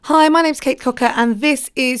Hi, my name's Kate Cocker and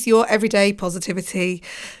this is your Everyday Positivity.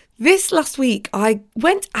 This last week I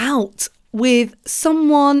went out with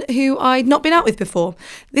someone who I'd not been out with before.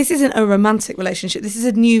 This isn't a romantic relationship, this is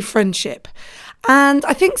a new friendship. And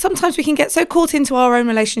I think sometimes we can get so caught into our own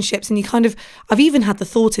relationships and I've even had the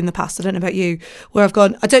thought in the past, I don't know about you, where I've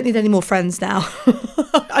gone, I don't need any more friends now.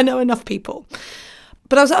 I know enough people.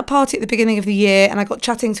 But I was at a party at the beginning of the year and I got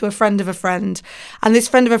chatting to a friend of a friend. And this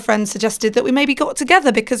friend of a friend suggested that we maybe got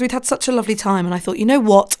together because we'd had such a lovely time. And I thought, you know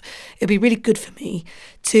what? It'd be really good for me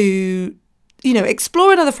to,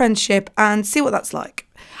 explore another friendship and see what that's like.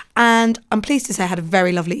 And I'm pleased to say I had a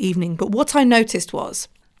very lovely evening. But what I noticed was,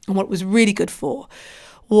 and what it was really good for,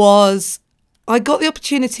 was I got the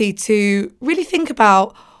opportunity to really think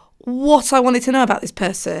about what I wanted to know about this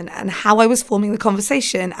person and how I was forming the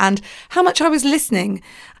conversation and how much I was listening.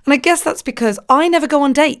 And I guess that's because I never go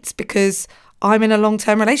on dates because I'm in a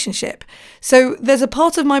long-term relationship. So there's a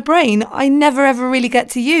part of my brain I never ever really get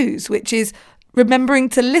to use, which is remembering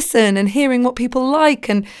to listen and hearing what people like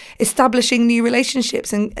and establishing new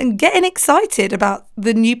relationships and getting excited about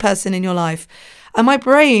the new person in your life. And my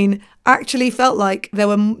brain actually felt like there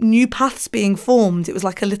were new paths being formed. It was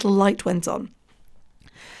like a little light went on.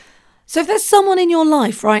 So if there's someone in your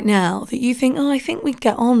life right now that you think, I think we'd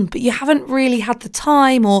get on, but you haven't really had the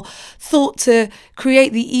time or thought to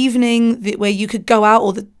create the evening where you could go out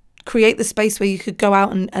or create the space where you could go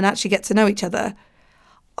out and actually get to know each other,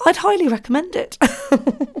 I'd highly recommend it.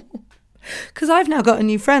 Because I've now got a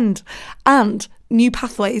new friend and new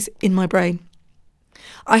pathways in my brain.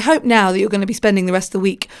 I hope now that you're going to be spending the rest of the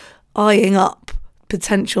week eyeing up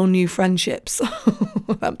potential new friendships.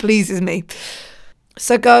 That pleases me.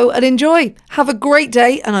 So go and enjoy. Have a great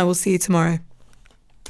day and I will see you tomorrow.